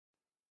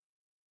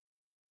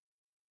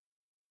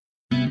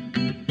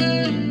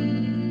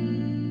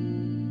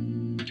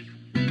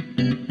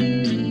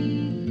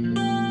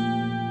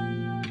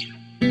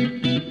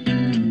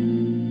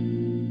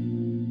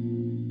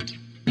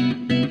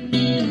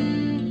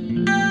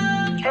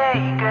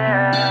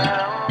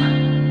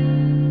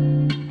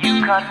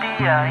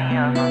the eye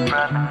of a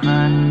brother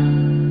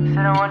man.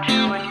 Said I want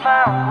you in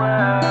my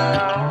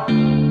world.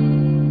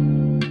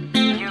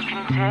 You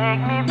can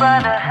take me by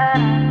the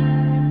hand.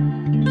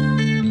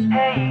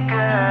 Hey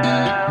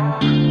girl,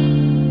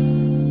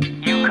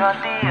 you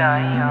caught the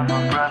eye of a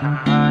brother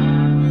man.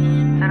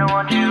 Said I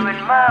want you in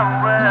my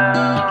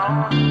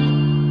world.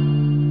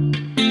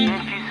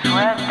 If you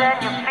sweat then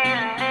you're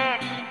feeling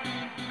it,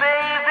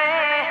 baby.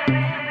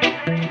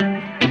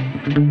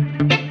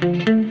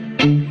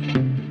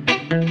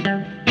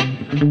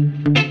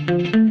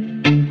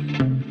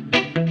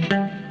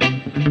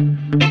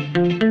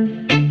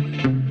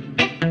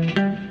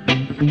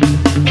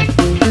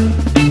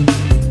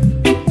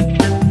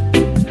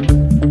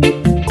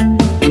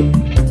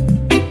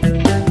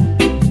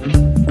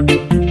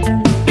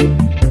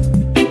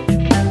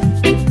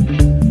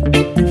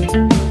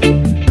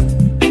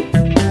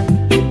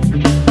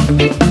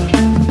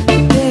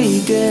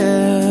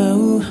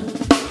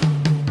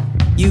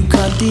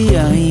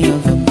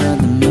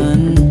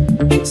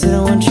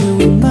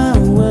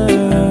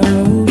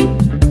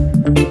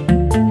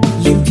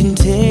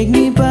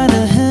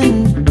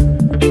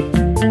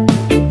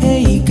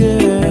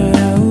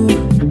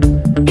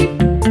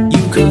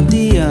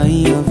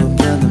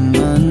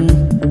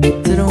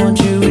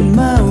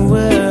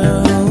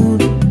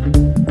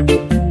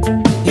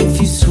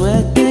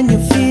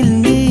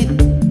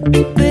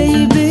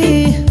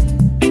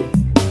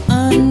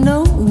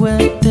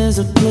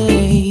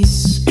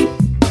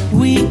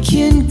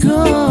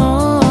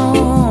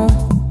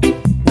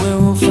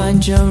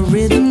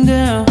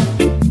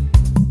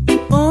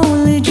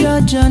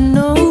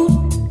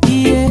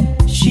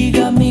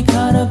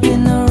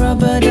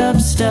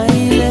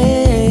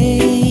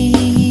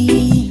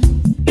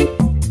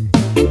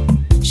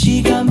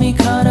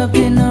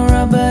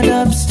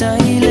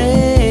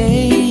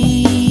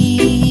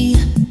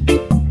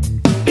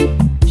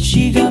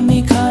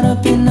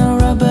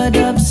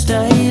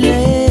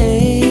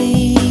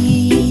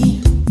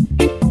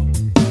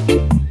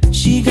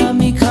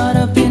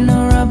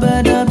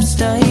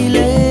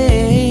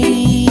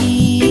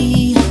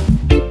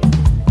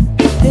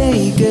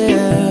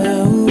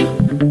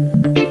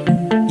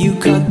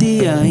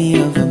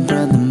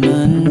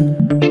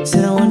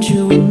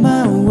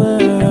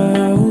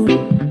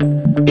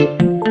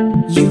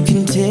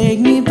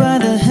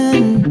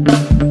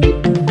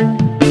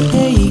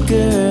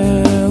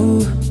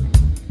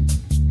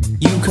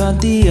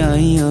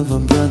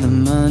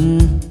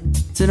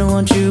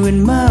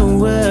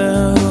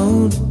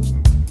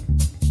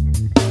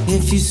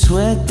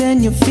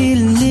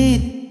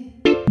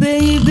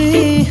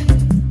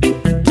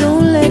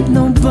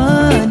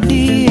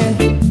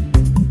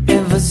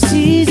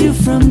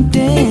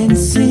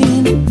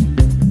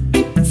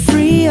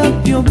 Free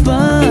up your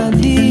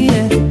body.